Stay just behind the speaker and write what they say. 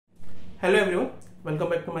Hello everyone,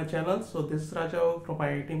 welcome back to my channel. So this is Raja from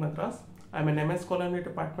IIT Madras. I'm an MS scholar in the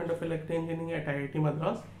Department of Electrical Engineering at IIT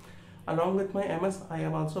Madras. Along with my MS, I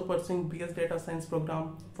am also pursuing BS Data Science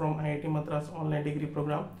program from IIT Madras online degree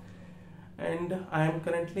program, and I am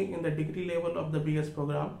currently in the degree level of the BS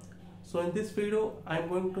program. So in this video, I am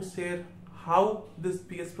going to share how this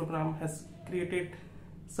BS program has created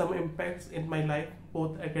some impacts in my life,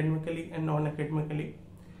 both academically and non-academically.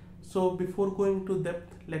 So before going to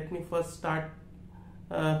depth, let me first start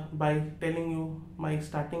by telling you my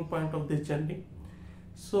starting point of this journey.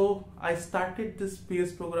 So I started this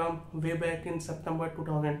BS program way back in September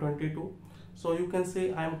 2022. So you can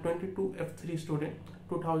say I am 22 F3 student,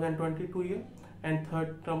 2022 year and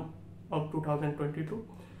third term of 2022.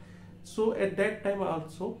 So at that time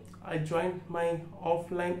also I joined my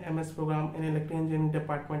offline MS program in Electrical Engineering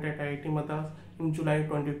department at IIT Madras in July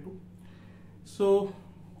 22. So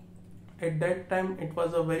at that time it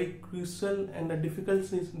was a very crucial and a difficult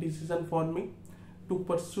decision for me to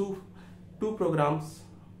pursue two programs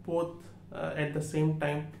both at the same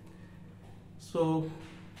time. So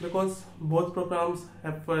because both programs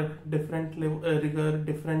have a different rigor,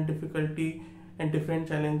 different difficulty and different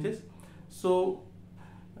challenges. So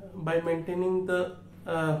by maintaining the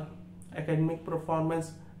academic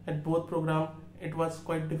performance at both programs, it was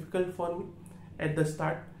quite difficult for me at the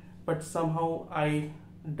start, but somehow I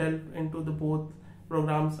delved into the both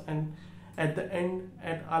programs, and at the end,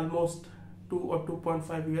 at almost 2 or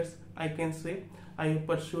 2.5 years, I can say I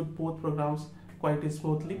pursued both programs quite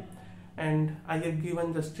smoothly, and I have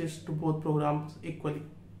given justice to both programs equally.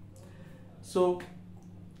 So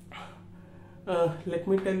let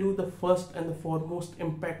me tell you the first and the foremost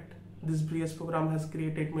impact this BS program has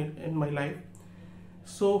created in my life.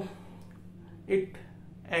 So it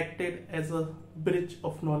acted as a bridge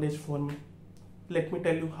of knowledge for me. Let me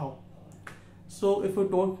tell you how. So if you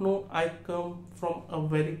don't know, I come from a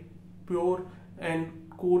very pure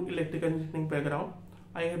and cool electrical engineering background.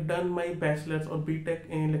 I have done my bachelor's or BTech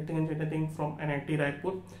in electrical engineering from IIT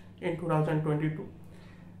Raipur in 2022.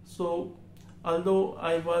 So although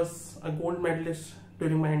I was a gold medalist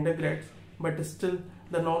during my undergrads, but still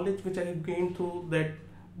the knowledge which I have gained through that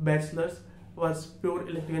bachelor's was pure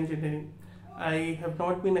electrical engineering. I have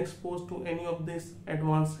not been exposed to any of this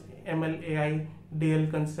advanced ML, AI,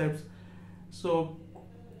 DL concepts. So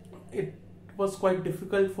it was quite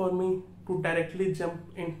difficult for me to directly jump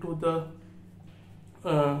into the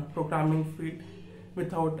programming field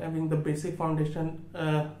without having the basic foundation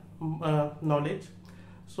knowledge.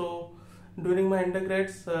 So during my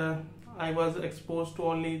undergrads, I was exposed to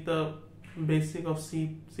only the basic of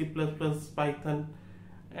C, C++, Python,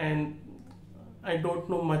 and I don't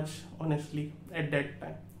know much honestly at that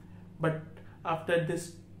time. But after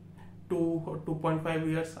this 2 or 2.5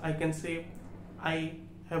 years, I can say I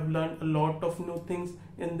have learned a lot of new things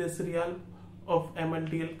in this realm of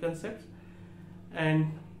MLDL concepts.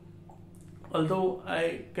 And although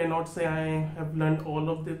I cannot say I have learned all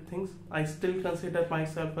of these things, I still consider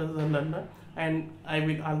myself as a learner, and I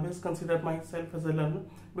will always consider myself as a learner,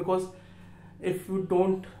 because if you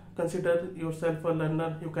don't consider yourself a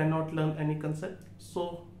learner, you cannot learn any concept.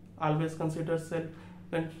 So always consider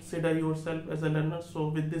yourself as a learner. So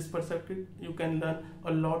with this perspective, you can learn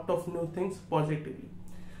a lot of new things positively.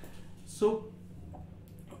 So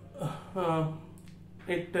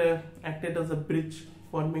it acted as a bridge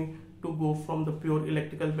for me to go from the pure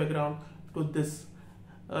electrical background to this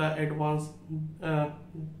advanced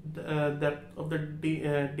depth of the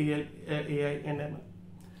DL, AI and ML.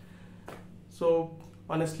 So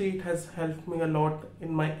honestly, it has helped me a lot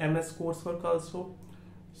in my MS coursework also,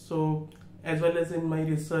 so as well as in my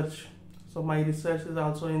research. So my research is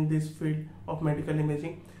also in this field of medical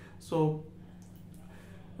imaging. So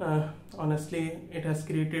honestly, it has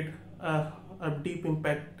created a deep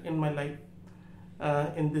impact in my life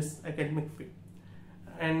in this academic field.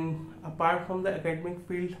 And apart from the academic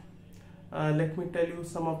field, let me tell you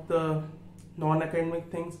some of the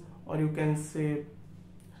non-academic things, or you can say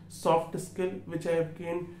soft skill, which I have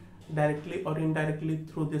gained directly or indirectly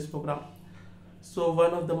through this program. So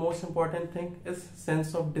one of the most important thing is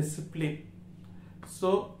sense of discipline.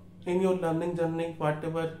 So in your learning journey,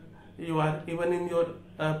 whatever you are, even in your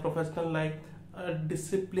professional life,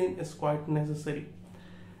 discipline is quite necessary.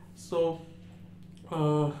 So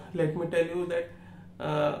let me tell you that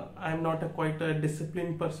I am not quite a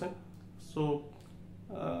disciplined person. So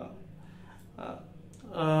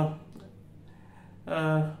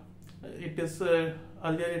it is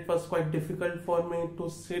earlier it was quite difficult for me to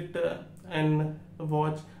sit and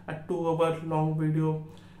watch a 2-hour long video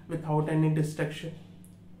without any distraction.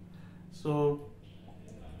 So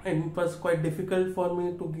and it was quite difficult for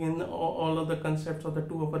me to gain all of the concepts of the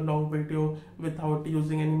 2 hour long video without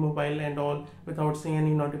using any mobile and all, without seeing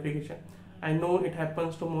any notification. I know it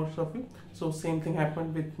happens to most of you, so same thing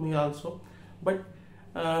happened with me also. But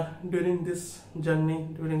during this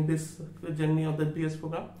journey of the BS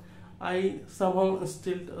program, I somehow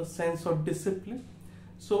instilled a sense of discipline.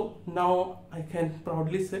 So now I can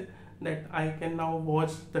proudly say that I can now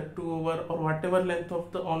watch the 2 hour or whatever length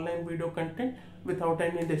of the online video content without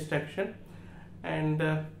any distraction. And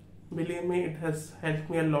believe me, it has helped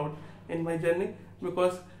me a lot in my journey,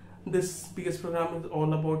 because this BS program is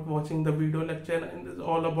all about watching the video lecture and is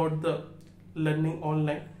all about the learning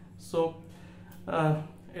online. So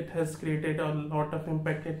it has created a lot of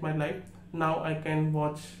impact in my life. Now I can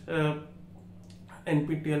watch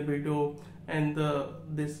NPTEL video and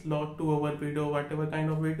this 2 hour video, whatever kind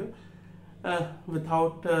of video,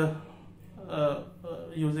 without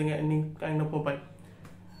using any kind of mobile.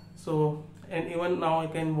 So, and even now I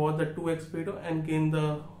can watch the 2x video and gain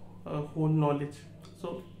the whole knowledge.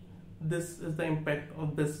 So this is the impact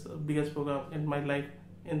of this BS program in my life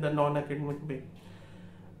in the non-academic way.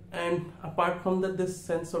 And apart from this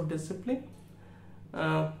sense of discipline,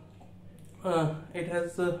 it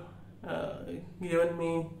has given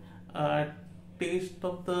me a taste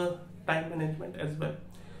of the time management as well.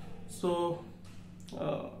 So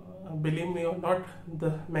believe me or not,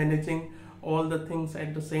 the managing all the things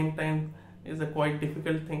at the same time is a quite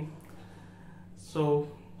difficult thing. So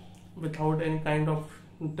without any kind of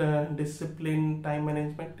the discipline, time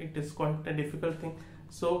management, it is quite a difficult thing.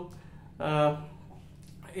 So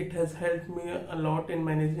it has helped me a lot in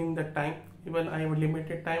managing the time. Even I have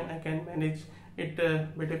limited time, I can manage it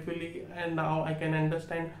beautifully, and now I can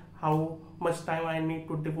understand how much time I need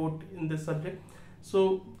to devote in this subject.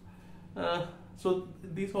 So so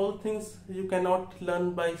these all things you cannot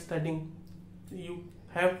learn by studying. You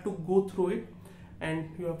have to go through it and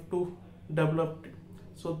you have to develop it.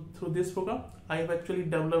 So through this program I have actually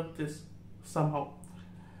developed this somehow.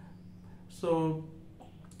 So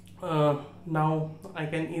now I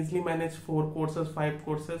can easily manage 4 courses, 5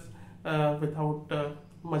 courses without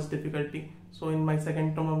much difficulty. So in my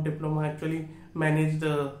second term of diploma I actually managed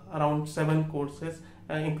around 7 courses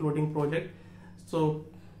including project. So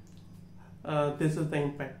this is the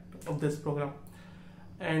impact of this program.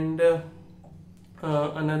 And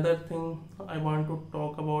another thing I want to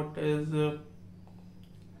talk about is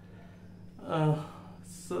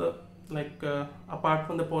apart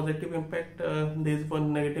from the positive impact, there is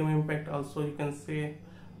one negative impact also, you can say.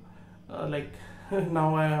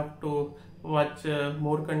 Now I have to watch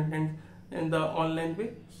more content in the online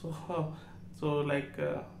way. So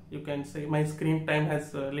you can say my screen time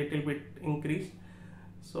has a little bit increased.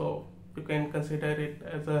 So you can consider it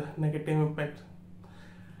as a negative impact.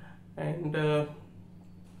 And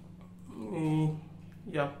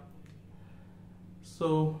yeah,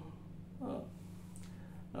 so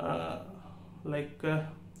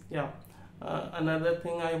another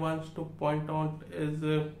thing I want to point out is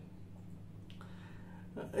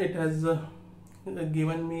it has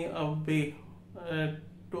given me a way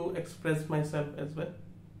to express myself as well.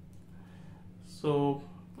 So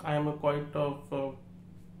I am a quite of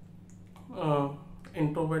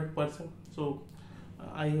introvert person, so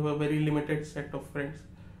I have a very limited set of friends.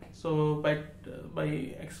 So by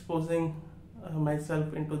exposing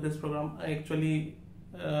myself into this program, I actually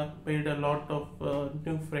made a lot of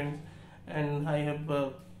new friends, and I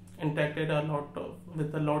have interacted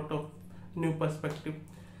with a lot of new perspective.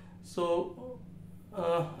 So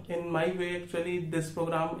in my way, actually this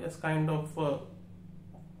program is kind of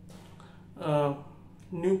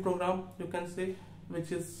new program, you can say,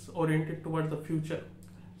 which is oriented towards the future.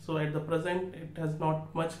 So at the present it has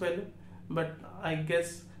not much value, but I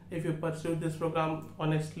guess if you pursue this program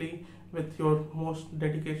honestly with your most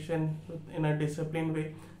dedication in a disciplined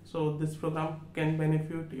way, so this program can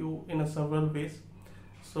benefit you in a several ways.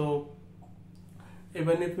 So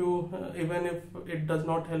even if it does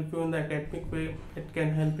not help you in the academic way, it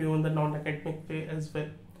can help you in the non-academic way as well.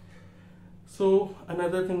 So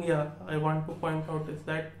another thing I want to point out is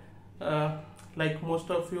that like most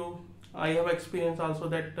of you, I have experienced also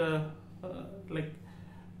that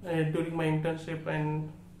during my internship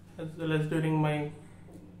and as well as during my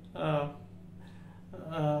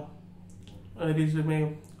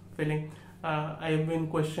resume filling, I have been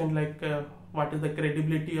questioned what is the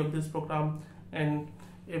credibility of this program, and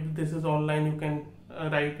if this is online, you can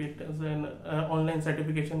write it as an online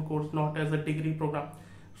certification course, not as a degree program.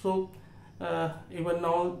 So even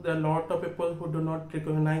now there are a lot of people who do not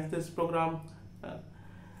recognize this program.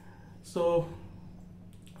 So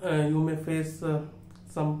you may face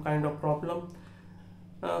some kind of problem.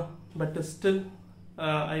 but still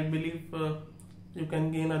I believe you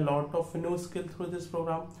can gain a lot of new skill through this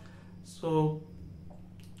program. So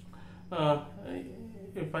uh,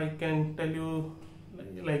 if I can tell you,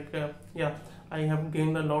 like yeah, I have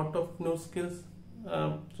gained a lot of new skills.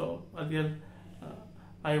 So earlier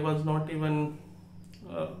I was not even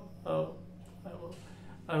uh, uh,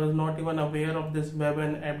 I was not even aware of this web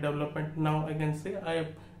and app development. Now I can say I have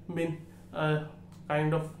been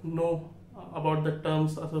kind of know about the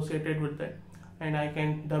terms associated with that, and I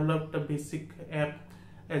can develop the basic app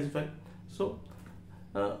as well. So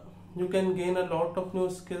uh, you can gain a lot of new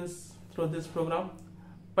skills through this program,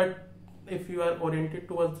 but if you are oriented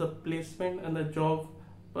towards the placement and the job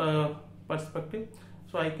perspective,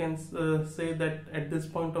 so I can say that at this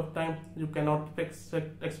point of time you cannot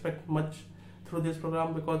expect much through this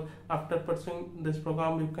program, because after pursuing this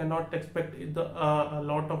program you cannot expect a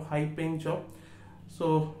lot of high paying job.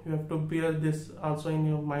 So you have to bear this also in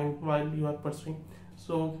your mind while you are pursuing.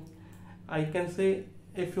 So I can say,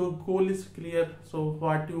 if your goal is clear, so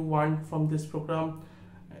what you want from this program,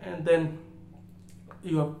 and then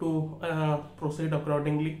you have to proceed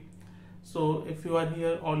accordingly. So if you are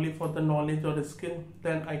here only for the knowledge or the skill,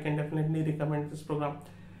 then I can definitely recommend this program.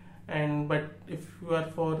 And but if you are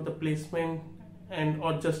for the placement and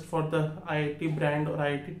or just for the IIT brand or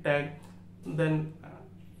IIT tag, then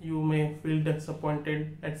you may feel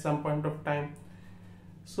disappointed at some point of time.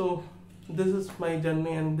 So this is my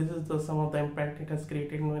journey, and this is the some of the impact it has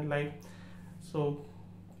created in my life. So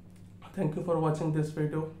thank you for watching this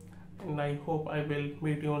video, and I hope I will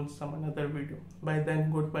meet you on some another video. By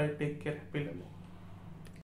then, goodbye, take care, happy learning.